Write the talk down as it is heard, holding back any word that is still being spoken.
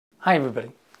Hi everybody.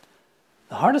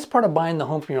 The hardest part of buying the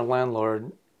home from your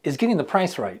landlord is getting the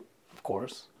price right, of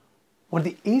course. One of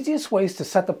the easiest ways to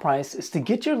set the price is to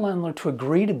get your landlord to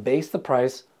agree to base the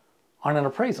price on an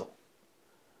appraisal.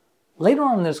 Later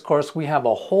on in this course, we have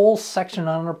a whole section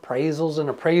on appraisals and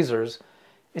appraisers.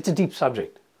 It's a deep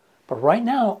subject. But right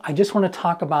now, I just want to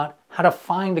talk about how to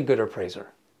find a good appraiser.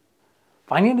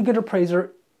 Finding a good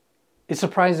appraiser is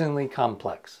surprisingly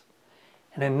complex.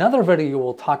 In another video,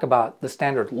 we'll talk about the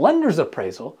standard lender's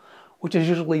appraisal, which is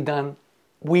usually done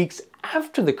weeks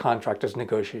after the contract is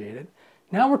negotiated.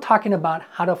 Now we're talking about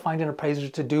how to find an appraiser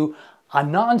to do a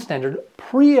non-standard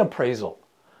pre-appraisal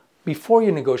before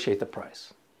you negotiate the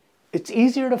price. It's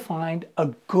easier to find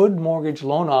a good mortgage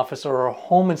loan officer or a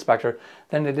home inspector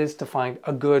than it is to find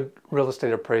a good real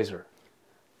estate appraiser.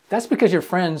 That's because your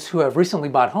friends who have recently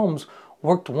bought homes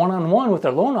worked one-on-one with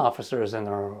their loan officers and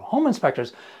their home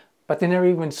inspectors, but they never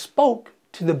even spoke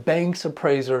to the bank's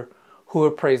appraiser who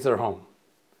appraised their home.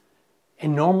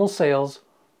 In normal sales,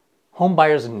 home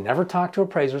buyers never talk to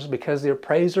appraisers because the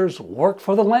appraisers work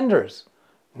for the lenders,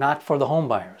 not for the home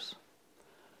buyers.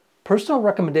 Personal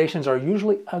recommendations are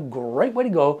usually a great way to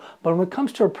go, but when it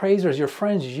comes to appraisers, your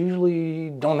friends usually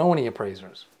don't know any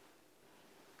appraisers.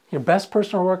 Your best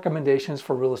personal recommendations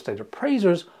for real estate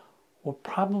appraisers will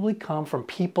probably come from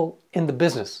people in the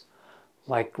business,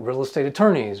 like real estate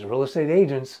attorneys, real estate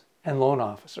agents, and loan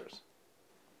officers.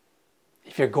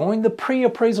 If you're going the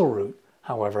pre-appraisal route,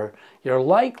 however, you're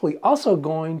likely also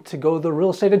going to go the real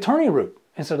estate attorney route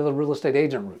instead of the real estate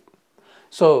agent route.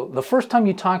 So the first time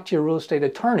you talk to your real estate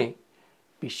attorney,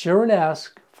 be sure to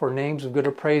ask for names of good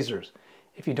appraisers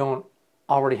if you don't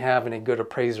already have any good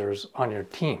appraisers on your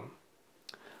team.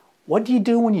 What do you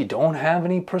do when you don't have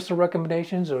any personal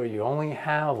recommendations or you only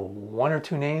have one or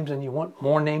two names and you want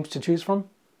more names to choose from?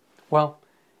 Well,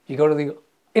 you go to the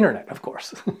internet, of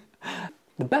course.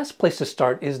 The best place to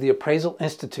start is the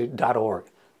appraisalinstitute.org.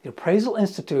 The Appraisal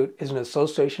Institute is an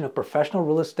association of professional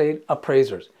real estate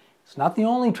appraisers. It's not the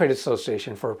only trade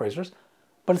association for appraisers,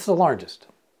 but it's the largest.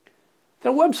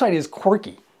 Their website is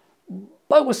quirky,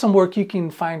 but with some work you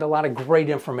can find a lot of great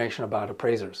information about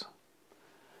appraisers.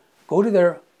 Go to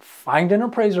their Find an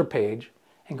Appraiser page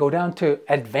and go down to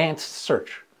Advanced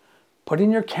Search. Put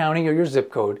in your county or your zip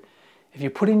code. If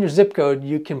you put in your zip code,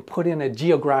 you can put in a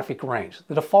geographic range.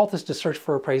 The default is to search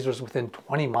for appraisers within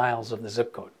 20 miles of the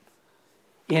zip code.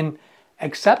 In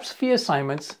Accepts Fee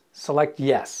Assignments, select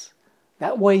Yes.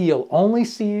 That way you'll only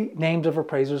see names of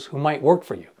appraisers who might work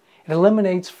for you. It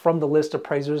eliminates from the list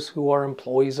appraisers who are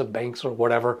employees of banks or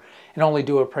whatever and only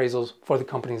do appraisals for the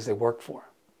companies they work for.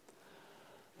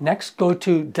 Next, go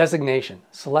to Designation.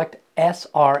 Select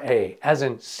SRA, as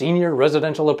in Senior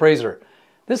Residential Appraiser.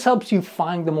 This helps you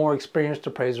find the more experienced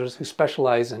appraisers who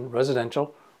specialize in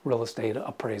residential real estate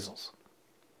appraisals.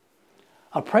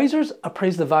 Appraisers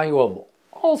appraise the value of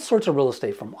all sorts of real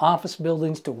estate, from office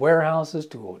buildings to warehouses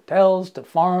to hotels to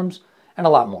farms and a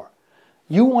lot more.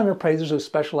 You want appraisers who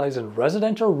specialize in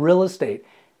residential real estate,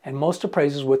 and most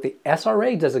appraisers with the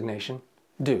SRA designation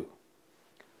do.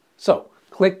 So,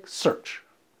 click Search.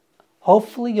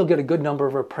 Hopefully you'll get a good number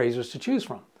of appraisers to choose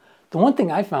from. The one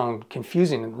thing I found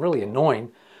confusing and really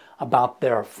annoying about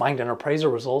their Find an Appraiser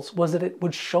results was that it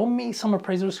would show me some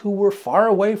appraisers who were far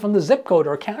away from the zip code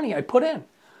or county I put in.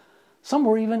 Some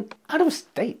were even out of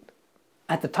state.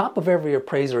 At the top of every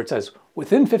appraiser it says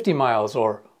within 50 miles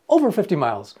or over 50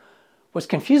 miles, which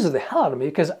confuses the hell out of me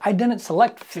because I didn't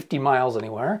select 50 miles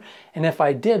anywhere, and if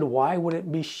I did, why would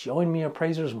it be showing me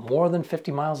appraisers more than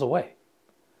 50 miles away?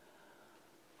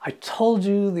 I told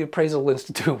you the Appraisal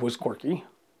Institute was quirky.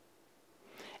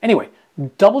 Anyway,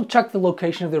 double check the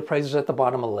location of the appraisers at the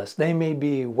bottom of the list. They may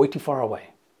be way too far away.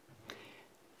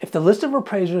 If the list of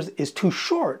appraisers is too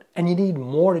short and you need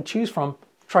more to choose from,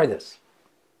 try this.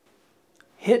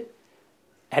 Hit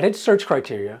Edit Search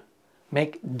Criteria,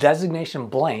 make Designation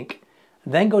blank,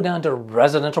 then go down to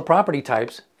Residential Property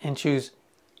Types and choose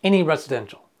Any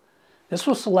Residential. This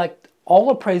will select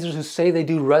all appraisers who say they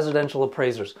do residential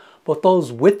appraisers, both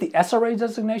those with the SRA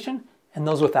designation and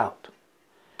those without.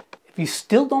 If you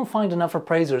still don't find enough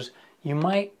appraisers, you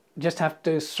might just have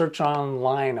to search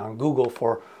online on Google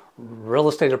for real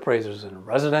estate appraisers and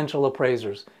residential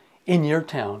appraisers in your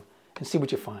town and see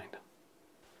what you find.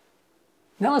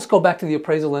 Now let's go back to the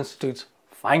Appraisal Institute's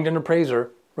Find an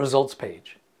Appraiser results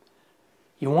page.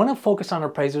 You want to focus on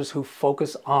appraisers who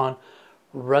focus on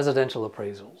residential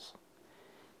appraisals.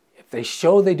 If they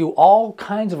show they do all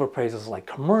kinds of appraisals like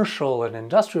commercial and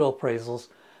industrial appraisals,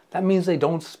 that means they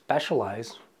don't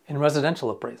specialize in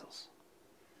residential appraisals.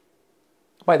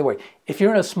 By the way, if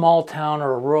you're in a small town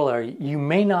or a rural area, you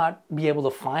may not be able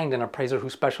to find an appraiser who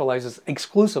specializes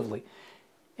exclusively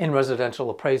in residential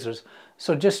appraisers.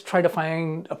 So just try to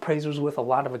find appraisers with a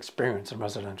lot of experience in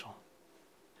residential.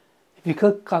 If you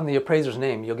click on the appraiser's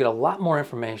name, you'll get a lot more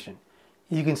information.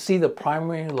 You can see the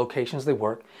primary locations they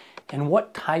work and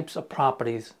what types of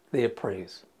properties they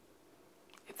appraise.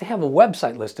 If they have a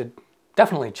website listed,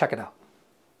 definitely check it out.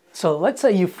 So let's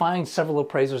say you find several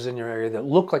appraisers in your area that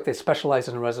look like they specialize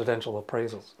in residential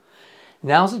appraisals.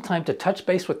 Now's the time to touch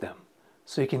base with them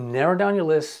so you can narrow down your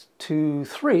list to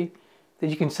 3 that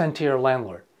you can send to your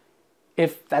landlord,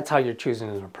 if that's how you're choosing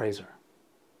an appraiser.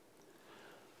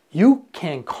 You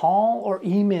can call or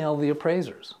email the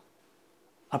appraisers.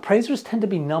 Appraisers tend to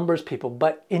be numbers people,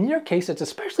 but in your case, it's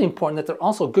especially important that they're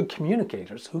also good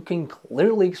communicators who can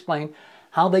clearly explain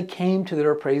how they came to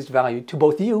their appraised value to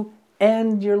both you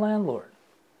and your landlord.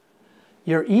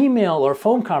 Your email or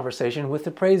phone conversation with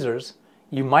appraisers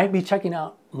you might be checking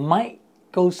out might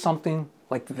go something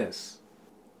like this.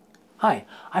 Hi,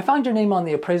 I found your name on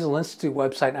the Appraisal Institute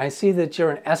website and I see that you're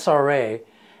an SRA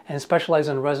and specialize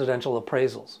in residential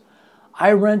appraisals.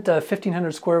 I rent a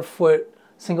 1,500 square foot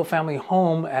single family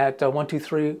home at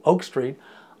 123 Oak Street.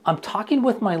 I'm talking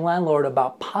with my landlord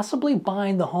about possibly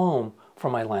buying the home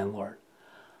for my landlord.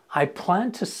 I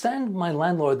plan to send my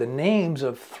landlord the names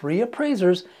of 3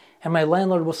 appraisers and my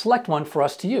landlord will select one for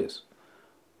us to use.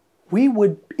 We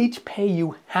would each pay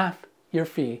you half your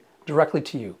fee directly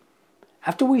to you.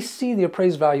 After we see the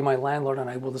appraised value, my landlord and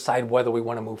I will decide whether we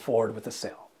want to move forward with the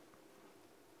sale.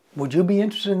 Would you be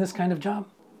interested in this kind of job?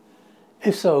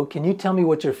 If so, can you tell me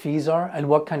what your fees are and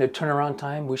what kind of turnaround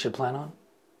time we should plan on?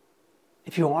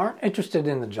 If you aren't interested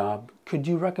in the job, could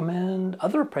you recommend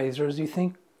other appraisers you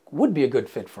think would be a good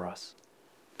fit for us?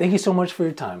 Thank you so much for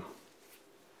your time.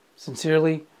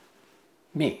 Sincerely,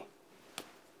 me.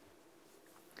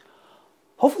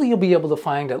 Hopefully you'll be able to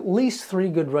find at least 3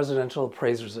 good residential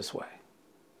appraisers this way.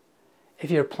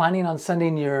 If you're planning on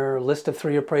sending your list of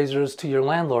 3 appraisers to your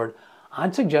landlord,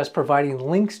 I'd suggest providing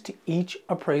links to each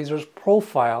appraiser's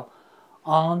profile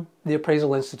on the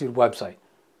Appraisal Institute website.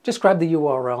 Just grab the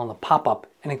URL on the pop-up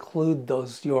and include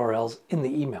those URLs in the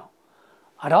email.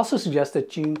 I'd also suggest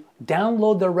that you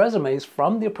download their resumes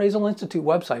from the Appraisal Institute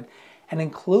website and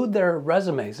include their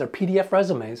resumes, their PDF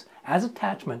resumes, as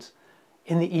attachments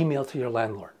in the email to your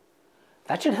landlord.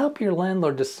 That should help your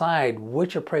landlord decide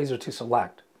which appraiser to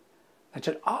select. That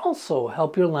should also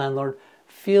help your landlord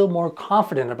feel more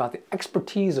confident about the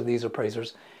expertise of these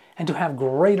appraisers and to have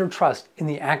greater trust in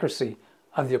the accuracy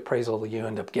of the appraisal that you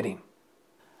end up getting.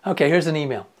 Okay, here's an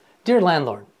email. Dear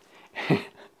landlord, here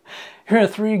are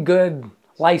 3 good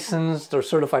licensed or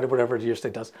certified or whatever your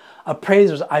state does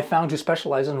appraisers I found who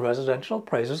specialize in residential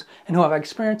appraisers and who have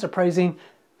experience appraising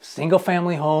single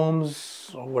family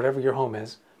homes or whatever your home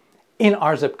is in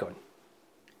our zip code.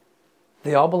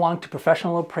 They all belong to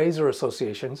professional appraiser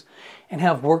associations and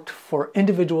have worked for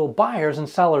individual buyers and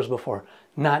sellers before,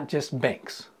 not just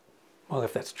banks. Well,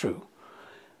 if that's true.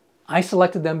 I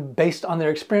selected them based on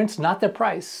their experience, not their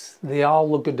price. They all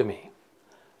look good to me.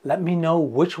 Let me know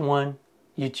which one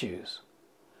you choose.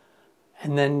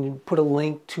 And then put a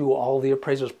link to all the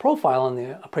appraisers' profile on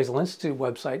the Appraisal Institute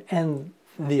website and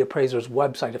the appraiser's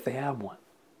website if they have one.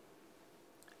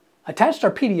 Attached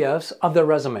are PDFs of their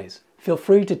resumes. Feel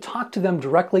free to talk to them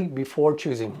directly before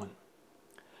choosing one.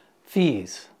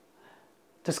 Fees.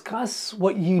 Discuss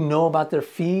what you know about their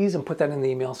fees and put that in the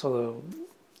email so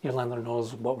your landlord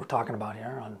knows what we're talking about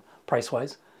here on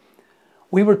price-wise.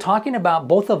 We were talking about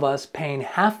both of us paying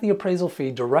half the appraisal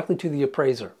fee directly to the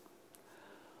appraiser.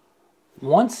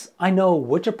 Once I know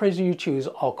which appraiser you choose,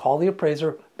 I'll call the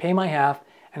appraiser, pay my half,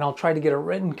 and I'll try to get a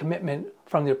written commitment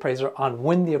from the appraiser on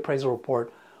when the appraisal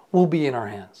report will be in our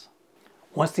hands.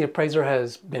 Once the appraiser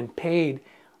has been paid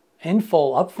in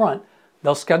full up front,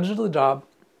 they'll schedule the job.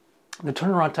 The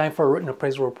turnaround time for a written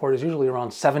appraisal report is usually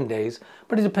around 7 days,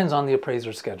 but it depends on the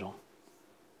appraiser's schedule.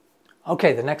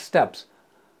 Okay, the next steps.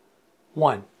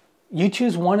 1. You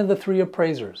choose one of the 3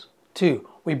 appraisers. 2.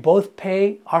 We both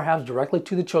pay our halves directly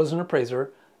to the chosen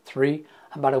appraiser. 3.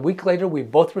 About a week later, we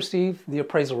both receive the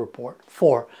appraisal report.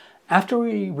 4. After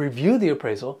we review the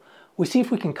appraisal, we see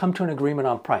if we can come to an agreement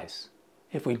on price.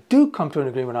 If we do come to an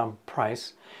agreement on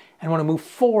price and want to move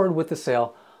forward with the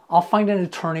sale, I'll find an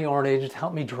attorney or an agent to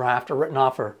help me draft a written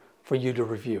offer for you to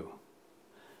review.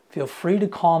 Feel free to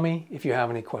call me if you have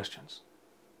any questions.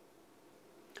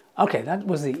 Okay, that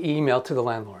was the email to the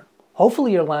landlord.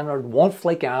 Hopefully your landlord won't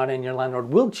flake out and your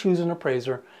landlord will choose an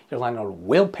appraiser. Your landlord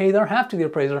will pay their half to the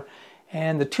appraiser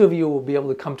and the 2 of you will be able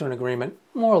to come to an agreement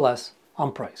more or less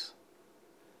on price.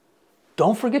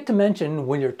 Don't forget to mention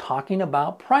when you're talking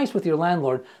about price with your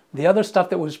landlord, the other stuff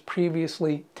that was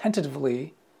previously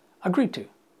tentatively agreed to.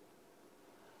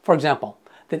 For example,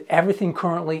 that everything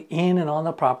currently in and on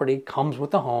the property comes with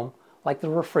the home, like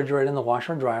the refrigerator and the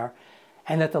washer and dryer,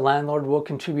 and that the landlord will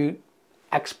contribute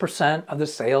X% of the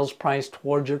sales price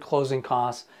towards your closing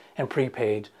costs and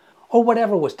prepaid, or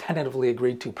whatever was tentatively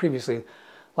agreed to previously,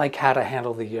 like how to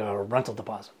handle the rental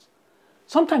deposits.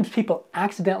 Sometimes people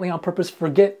accidentally on purpose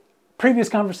forget previous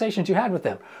conversations you had with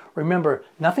them. Remember,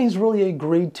 nothing's really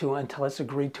agreed to until it's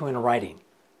agreed to in writing.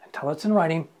 Until it's in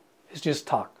writing, it's just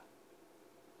talk.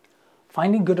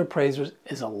 Finding good appraisers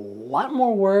is a lot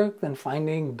more work than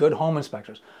finding good home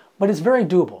inspectors, but it's very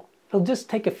doable. It'll just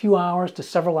take a few hours to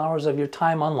several hours of your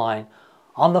time online,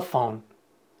 on the phone,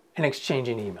 and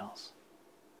exchanging emails.